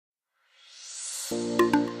What's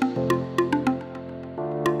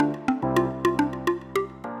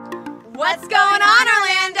going on,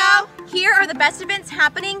 Orlando? Here are the best events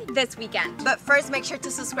happening this weekend. But first, make sure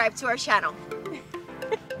to subscribe to our channel.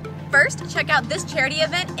 First, check out this charity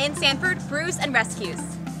event in Sanford, Brews and Rescues.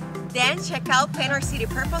 Then check out Paint Our City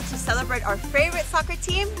Purple to celebrate our favorite soccer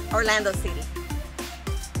team, Orlando City.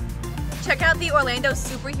 Check out the Orlando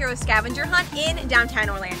Superhero Scavenger Hunt in downtown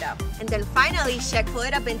Orlando. And then finally, check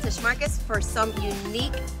Florida Vintage Markets for some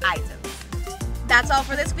unique items. That's all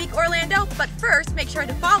for this week, Orlando, but first make sure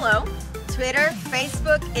to follow Twitter,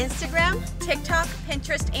 Facebook, Instagram, TikTok,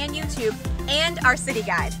 Pinterest, and YouTube, and our city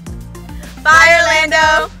guide. Bye,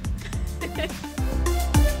 Orlando!